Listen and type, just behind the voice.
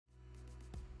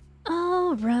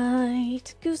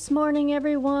Alright, goose morning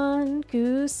everyone,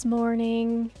 goose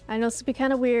morning. I know this will be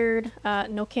kind of weird,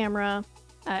 no camera.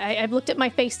 I've looked at my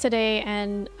face today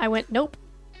and I went, nope,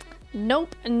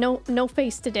 nope, no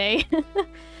face today.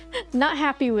 Not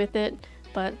happy with it,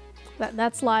 but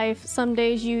that's life. Some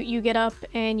days you get up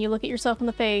and you look at yourself in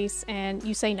the face and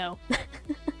you say no.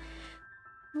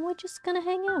 We're just gonna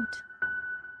hang out.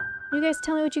 You guys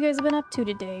tell me what you guys have been up to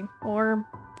today, or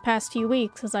the past few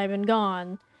weeks as I've been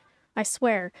gone. I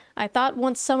swear, I thought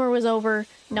once summer was over,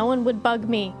 no one would bug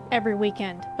me every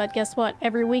weekend. But guess what?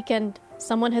 Every weekend,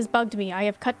 someone has bugged me. I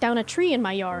have cut down a tree in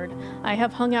my yard. I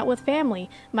have hung out with family.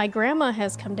 My grandma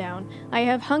has come down. I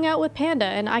have hung out with Panda,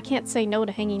 and I can't say no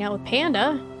to hanging out with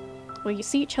Panda. Well, you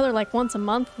see each other like once a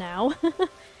month now.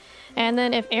 And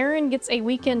then if Aaron gets a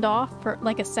weekend off for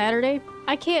like a Saturday,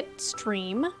 I can't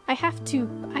stream. I have to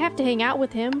hang out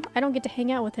with him. I don't get to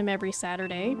hang out with him every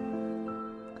Saturday.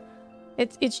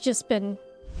 It's just been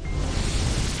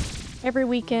every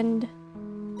weekend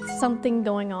something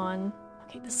going on.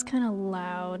 Okay, this is kind of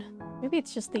loud. Maybe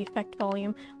it's just the effect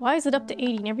volume. Why is it up to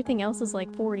 80 and everything else is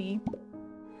like 40?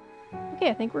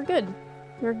 Okay, I think we're good.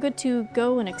 We're good to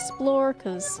go and explore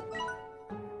because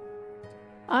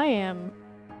I am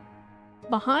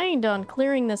behind on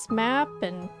clearing this map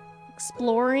and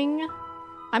exploring.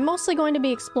 I'm mostly going to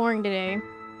be exploring today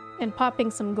and popping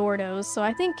some Gordos, so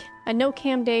I think a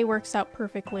no-cam day works out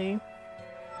perfectly.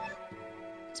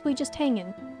 So we just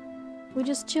hanging. We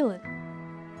just chilling.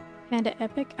 Panda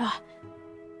Epic?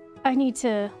 We need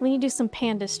to do some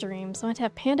Panda streams. I want to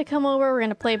have Panda come over, we're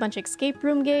gonna play a bunch of escape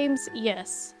room games.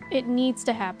 Yes, it needs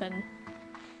to happen.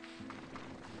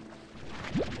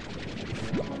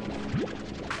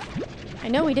 I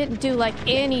know we didn't do like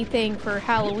anything for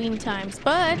Halloween times,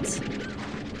 but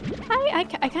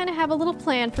I kind of have a little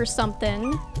plan for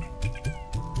something.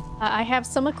 I have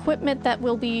some equipment that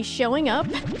will be showing up.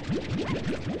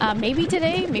 Maybe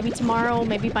today, maybe tomorrow,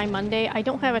 maybe by Monday. I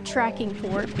don't have a tracking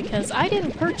for it because I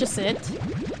didn't purchase it.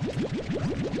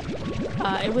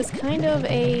 It was kind of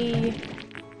a...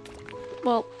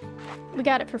 Well, we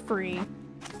got it for free.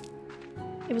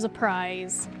 It was a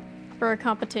prize for a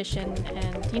competition,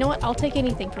 and you know what? I'll take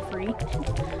anything for free.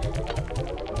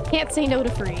 Can't say no to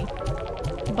free.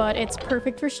 But it's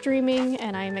perfect for streaming,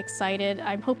 and I'm excited.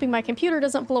 I'm hoping my computer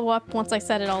doesn't blow up once I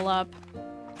set it all up.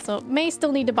 So, may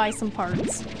still need to buy some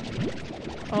parts.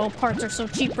 Oh, parts are so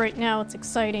cheap right now, it's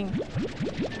exciting.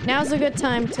 Now's a good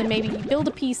time to maybe build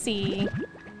a PC,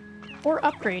 or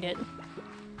upgrade it.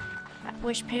 I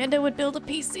wish Panda would build a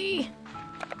PC.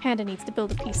 Panda needs to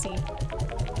build a PC.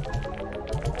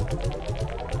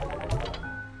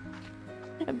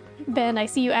 Ben, I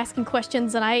see you asking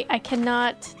questions, and I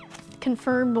cannot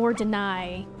confirm nor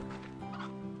deny.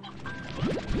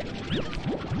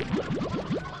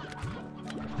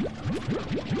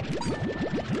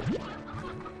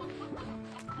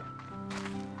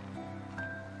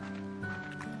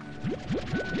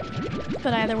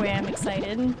 But either way, I'm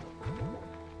excited.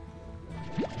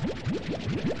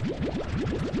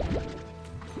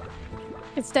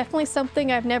 It's definitely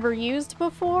something I've never used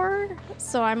before,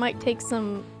 so I might take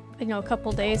some, you know, a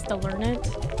couple days to learn it.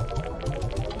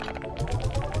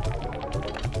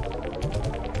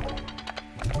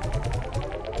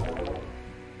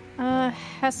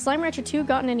 Has Slime Rancher 2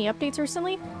 gotten any updates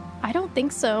recently? I don't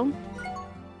think so.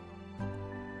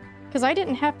 Because I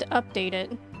didn't have to update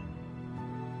it.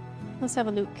 Let's have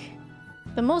a look.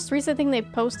 The most recent thing they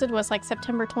posted was like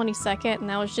September 22nd, and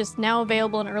that was just now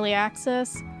available in early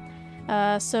access.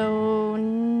 So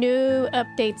no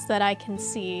updates that I can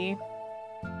see.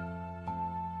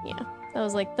 Yeah, that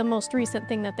was like the most recent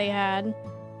thing that they had.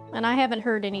 And I haven't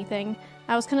heard anything.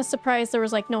 I was kind of surprised there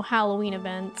was like no Halloween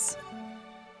events.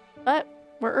 But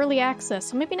we're early access,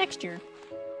 so maybe next year.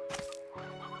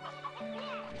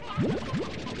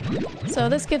 So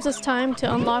this gives us time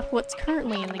to unlock what's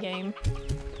currently in the game.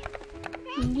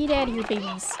 Get out of here,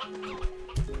 babies.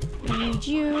 Need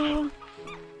you.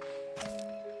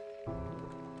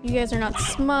 You guys are not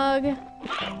smug.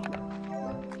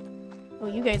 Oh,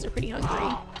 you guys are pretty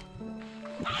hungry.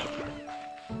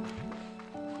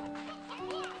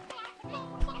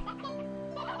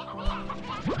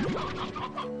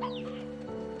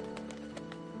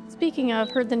 Speaking of,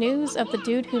 heard the news of the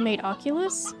dude who made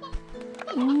Oculus?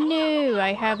 No,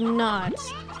 I have not.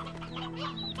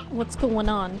 What's going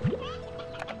on?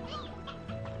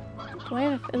 Do I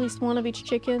have at least one of each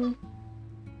chicken?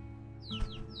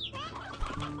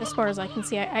 As far as I can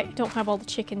see, I don't have all the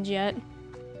chickens yet.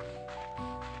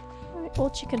 Alright,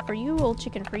 old chicken for you, old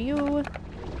chicken for you. Boop,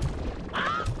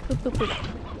 boop, boop.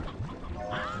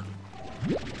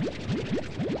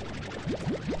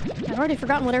 already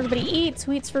forgotten what everybody eats.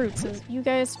 Who eats fruits? Is you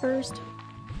guys first?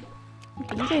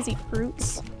 Okay, you guys eat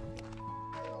fruits.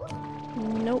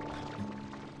 Nope.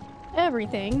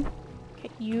 Everything.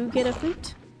 Okay, you get a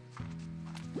fruit.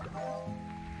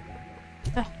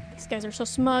 These guys are so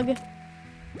smug.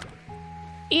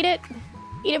 Eat it!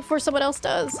 Eat it before someone else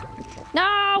does.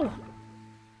 No!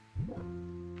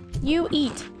 You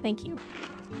eat. Thank you.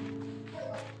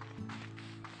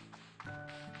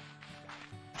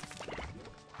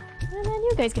 And then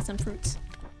you guys get some fruits.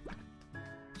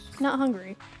 Not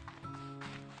hungry.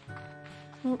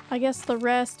 Well, I guess the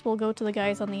rest will go to the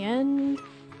guys on the end.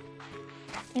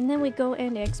 And then we go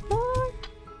and explore.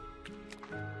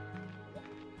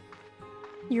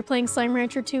 You're playing Slime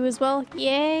Rancher 2 as well?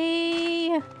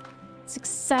 Yay! It's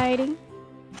exciting.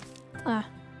 I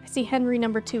see Henry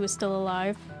number 2 is still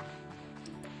alive.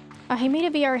 He made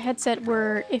a VR headset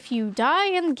where if you die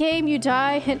in the game, you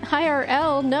die in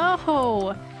IRL.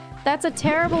 No! That's a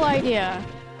terrible idea.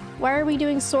 Why are we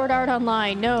doing Sword Art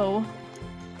Online? No.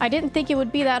 I didn't think it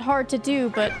would be that hard to do,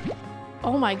 but...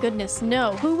 oh my goodness,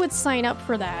 no. Who would sign up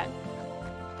for that?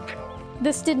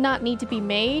 This did not need to be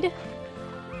made.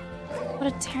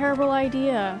 What a terrible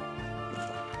idea.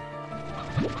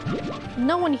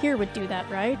 No one here would do that,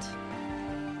 right?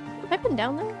 Have I been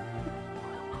down there?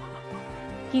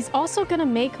 He's also gonna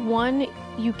make one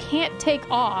you can't take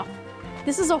off.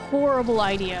 This is a horrible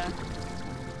idea.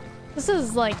 This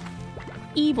is, like,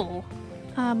 evil.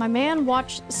 My man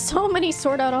watched so many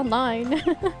Sword Art Online.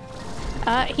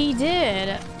 He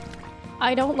did.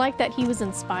 I don't like that he was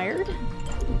inspired.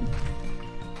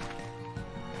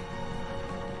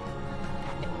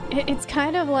 It's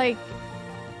kind of like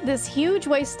this huge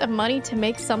waste of money to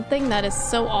make something that is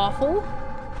so awful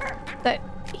that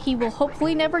he will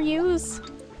hopefully never use.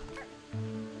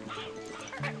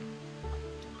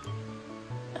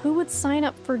 Who would sign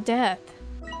up for death?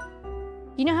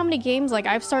 You know how many games like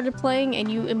I've started playing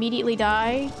and you immediately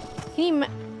die? You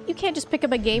can't just pick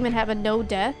up a game and have a no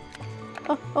death.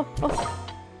 Oh.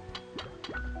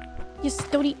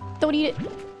 Just don't eat it.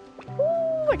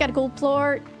 Ooh, I got a gold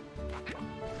plort.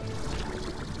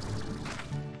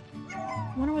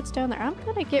 I wonder what's down there. I'm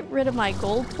gonna get rid of my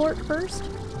gold plort first.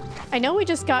 I know we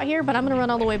just got here, but I'm gonna run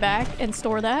all the way back and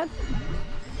store that.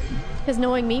 Because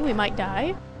knowing me, we might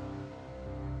die.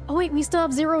 Oh wait, we still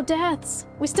have 0 deaths!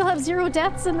 We still have 0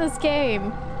 deaths in this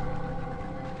game!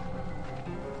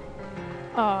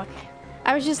 Oh, okay.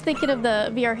 I was just thinking of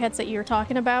the VR headset you were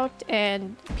talking about,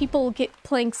 and people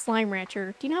playing Slime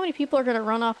Rancher. Do you know how many people are gonna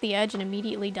run off the edge and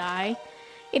immediately die?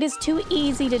 It is too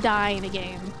easy to die in a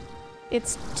game.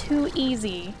 It's too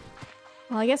easy.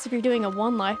 Well, I guess if you're doing a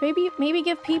one life, maybe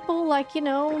give people, like, you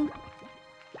know,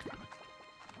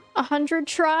 100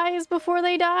 tries before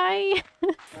they die?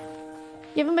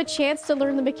 Give them a chance to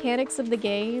learn the mechanics of the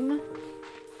game.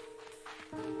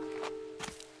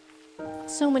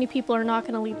 So many people are not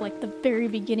gonna leave, like, the very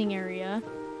beginning area.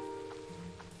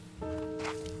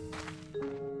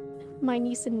 My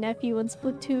niece and nephew in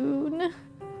Splatoon.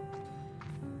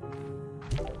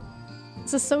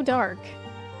 This is so dark.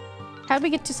 How'd we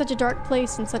get to such a dark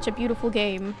place in such a beautiful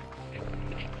game?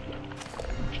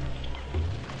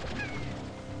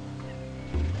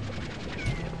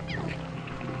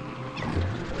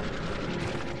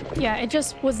 Yeah, it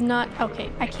just was not...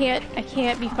 okay, I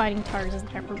can't be fighting Tarzan.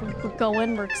 We're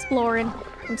going, we're exploring.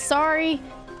 I'm sorry.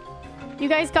 You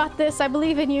guys got this, I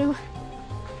believe in you.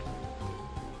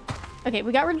 Okay,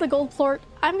 we got rid of the gold plort.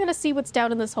 I'm gonna see what's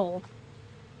down in this hole.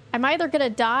 I'm either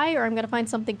gonna die or I'm gonna find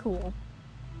something cool.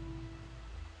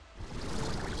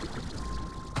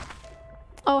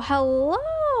 Oh,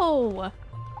 hello!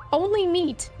 Only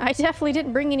meat. I definitely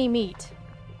didn't bring any meat.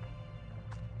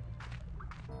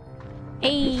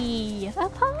 Hey,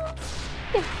 up high.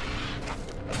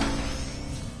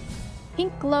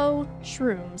 Pink glow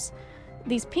shrooms.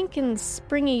 These pink and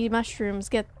springy mushrooms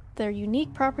get their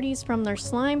unique properties from their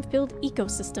slime-filled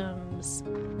ecosystems.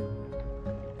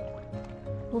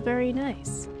 Well, very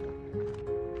nice.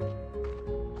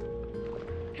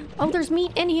 Oh, there's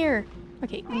meat in here!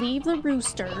 Okay, leave the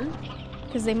rooster,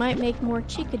 because they might make more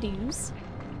chickadees.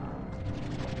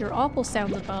 Your awful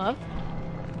sounds above.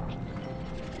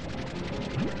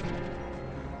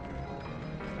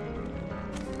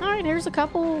 Alright, here's a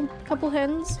couple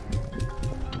hens.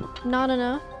 Not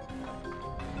enough.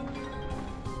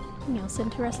 Anything else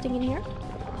interesting in here?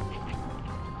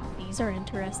 These are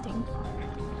interesting.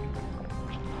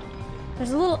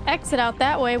 There's a little exit out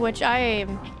that way, which I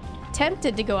am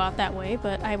tempted to go out that way,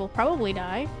 but I will probably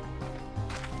die.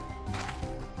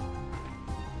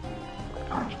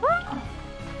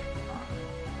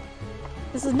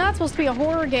 This is not supposed to be a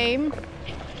horror game.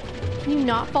 Can you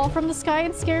not fall from the sky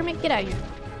and scare me? Get out of here.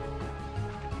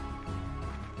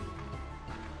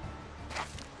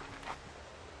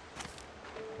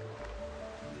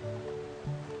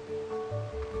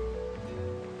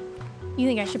 You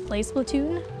think I should play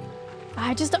Splatoon?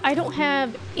 I don't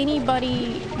have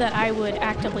anybody that I would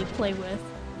actively play with.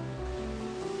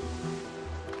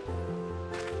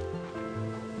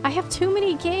 I have too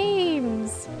many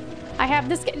games. I have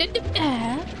this game.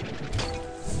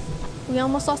 We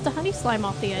almost lost a honey slime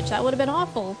off the edge. That would have been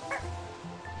awful.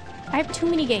 I have too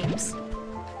many games.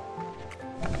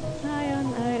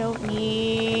 I don't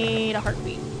need a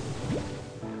heartbeat.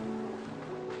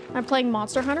 I'm playing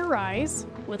Monster Hunter Rise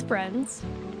with friends.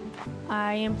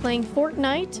 I am playing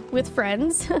Fortnite with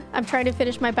friends. I'm trying to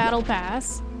finish my battle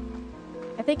pass.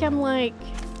 I think I'm like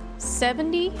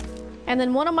 70. And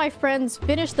then one of my friends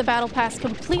finished the battle pass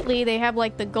completely. They have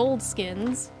like the gold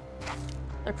skins.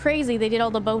 They're crazy. They did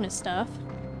all the bonus stuff.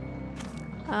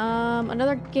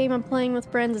 Another game I'm playing with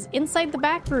friends is Inside the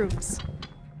Backrooms.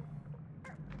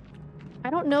 I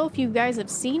don't know if you guys have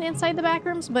seen Inside the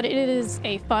Backrooms, but it is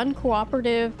a fun,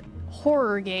 cooperative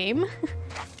horror game.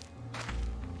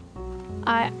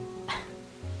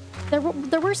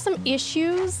 There were some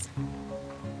issues.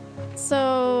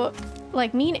 So,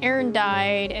 like, me and Aaron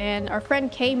died, and our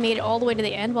friend Kay made it all the way to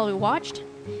the end while we watched.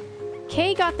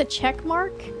 Kay got the check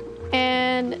mark,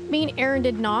 and me and Aaron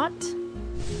did not.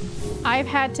 I've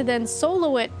had to then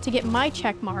solo it to get my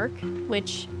check mark,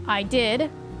 which I did.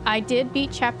 I did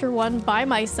beat Chapter 1 by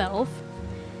myself.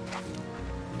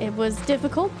 It was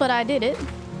difficult, but I did it.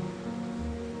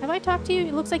 Have I talked to you?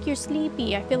 It looks like you're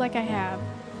sleepy. I feel like I have.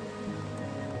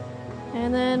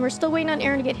 And then we're still waiting on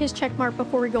Aaron to get his check mark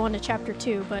before we go on to Chapter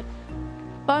 2, but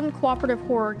fun cooperative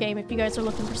horror game if you guys are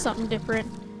looking for something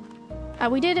different.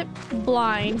 We did it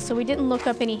blind, so we didn't look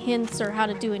up any hints or how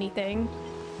to do anything.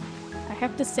 I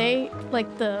have to say,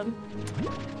 like, the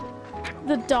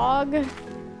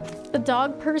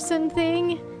dog person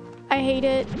thing, I hate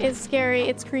it. It's scary,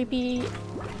 it's creepy.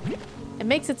 It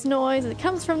makes its noise, it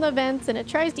comes from the vents, and it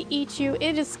tries to eat you.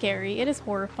 It is scary, it is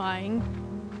horrifying.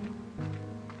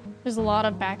 There's a lot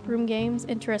of backroom games.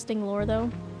 Interesting lore, though.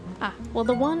 Well,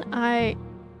 the one I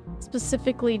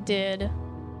specifically did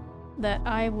that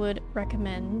I would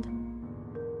recommend,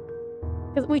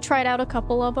 because we tried out a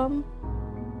couple of them,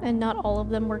 and not all of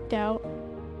them worked out.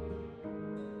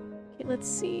 Okay, let's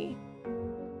see.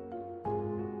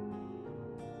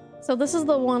 So this is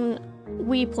the one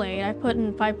we played. I put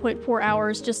in 5.4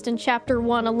 hours just in Chapter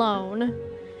 1 alone,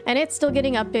 and it's still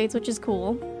getting updates, which is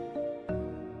cool.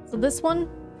 So this one,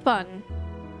 fun.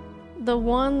 The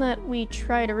one that we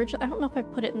tried originally, I don't know if I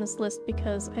put it in this list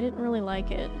because I didn't really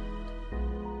like it.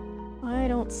 I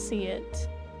don't see it.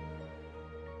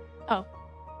 Oh,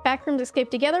 Backrooms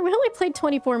Escape Together. We only played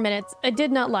 24 minutes. I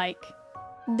did not like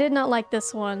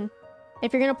this one.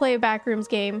 If you're gonna play a Backrooms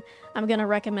game, I'm gonna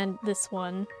recommend this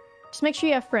one. Just make sure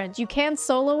you have friends. You can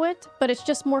solo it, but it's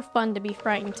just more fun to be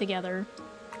frightened together.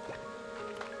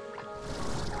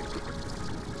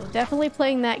 So definitely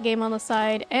playing that game on the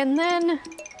side. And then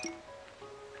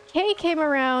Kay came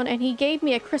around and he gave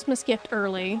me a Christmas gift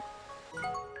early.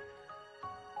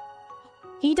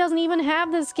 He doesn't even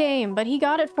have this game, but he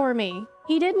got it for me.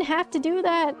 He didn't have to do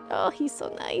that. Oh, he's so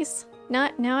nice.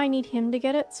 Now I need him to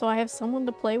get it so I have someone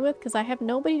to play with, because I have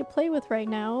nobody to play with right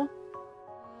now.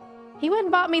 He went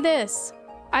and bought me this.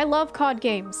 I love COD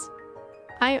games.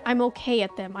 I'm okay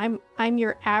at them. I'm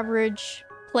your average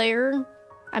player.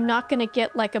 I'm not gonna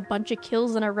get like a bunch of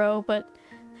kills in a row, but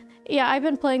yeah, I've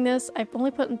been playing this. I've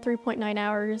only put in 3.9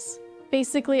 hours.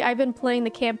 Basically, I've been playing the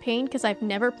campaign because I've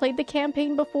never played the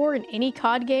campaign before in any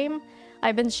COD game.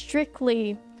 I've been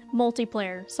strictly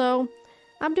multiplayer, so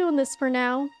I'm doing this for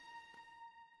now.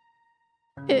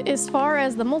 As far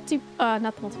as the not the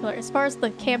multiplayer, as far as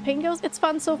the campaign goes, it's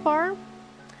fun so far.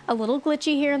 A little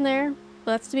glitchy here and there,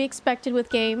 but that's to be expected with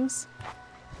games.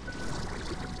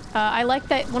 I like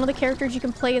that one of the characters you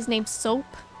can play is named Soap.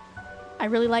 I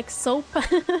really like Soap.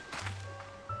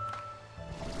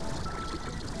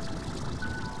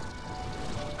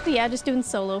 So yeah, just doing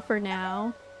solo for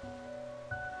now.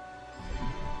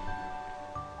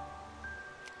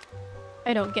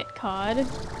 I don't get COD.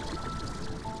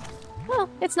 Well,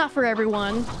 it's not for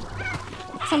everyone.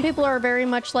 Some people are very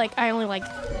much like, I only like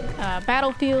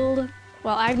Battlefield.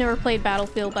 Well, I've never played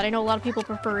Battlefield, but I know a lot of people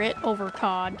prefer it over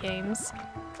COD games.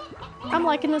 I'm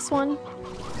liking this one.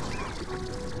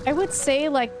 I would say,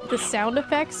 like, the sound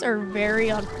effects are very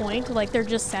on point. Like, they're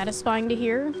just satisfying to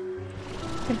hear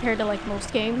compared to, like,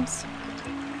 most games.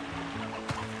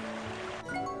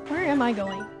 Where am I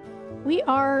going? We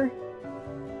are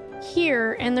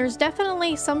here, and there's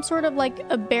definitely some sort of like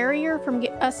a barrier from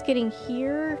us getting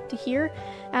here to here,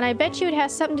 and I bet you it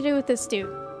has something to do with this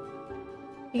dude.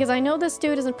 Because I know this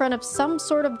dude is in front of some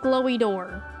sort of glowy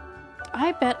door.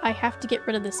 I bet I have to get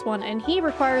rid of this one, and he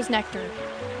requires nectar.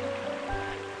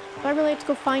 Do I really have to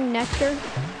go find nectar?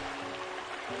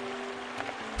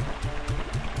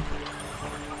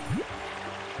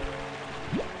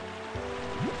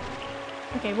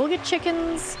 Okay, we'll get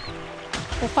chickens.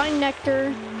 We'll find nectar.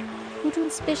 Who's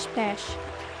doing splish splash?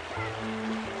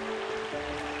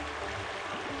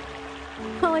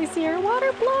 All I see are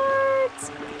water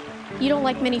bloods. You don't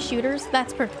like mini shooters?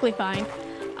 That's perfectly fine.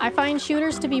 I find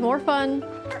shooters to be more fun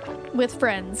with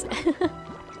friends.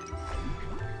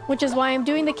 Which is why I'm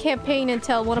doing the campaign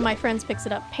until one of my friends picks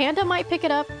it up. Panda might pick it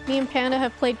up. Me and Panda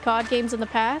have played COD games in the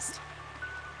past.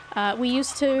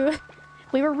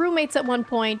 We were roommates at one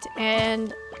point,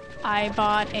 and I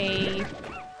bought a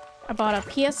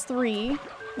PS3,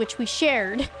 which we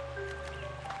shared.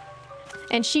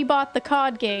 And she bought the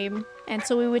COD game, and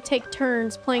so we would take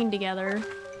turns playing together.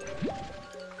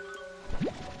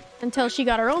 Until she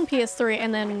got her own PS3,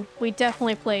 and then we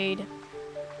definitely played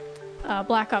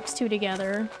Black Ops 2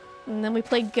 together. And then we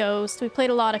played Ghost. We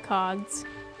played a lot of CODs.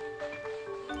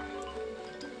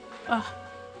 Ugh,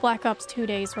 Black Ops 2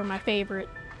 days were my favorite.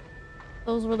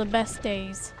 Those were the best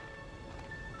days.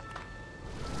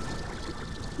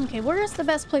 Okay, where is the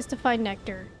best place to find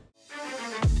nectar?